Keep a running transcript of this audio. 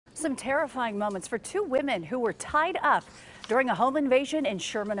Some terrifying moments for two women who were tied up during a home invasion in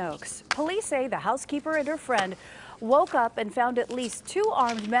Sherman Oaks. Police say the housekeeper and her friend woke up and found at least two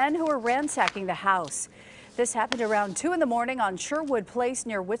armed men who were ransacking the house. This happened around 2 in the morning on Sherwood Place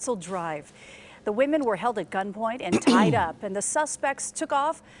near Witzel Drive. The women were held at gunpoint and tied up, and the suspects took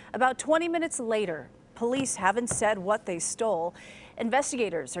off about 20 minutes later. Police haven't said what they stole.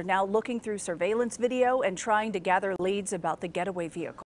 Investigators are now looking through surveillance video and trying to gather leads about the getaway vehicle.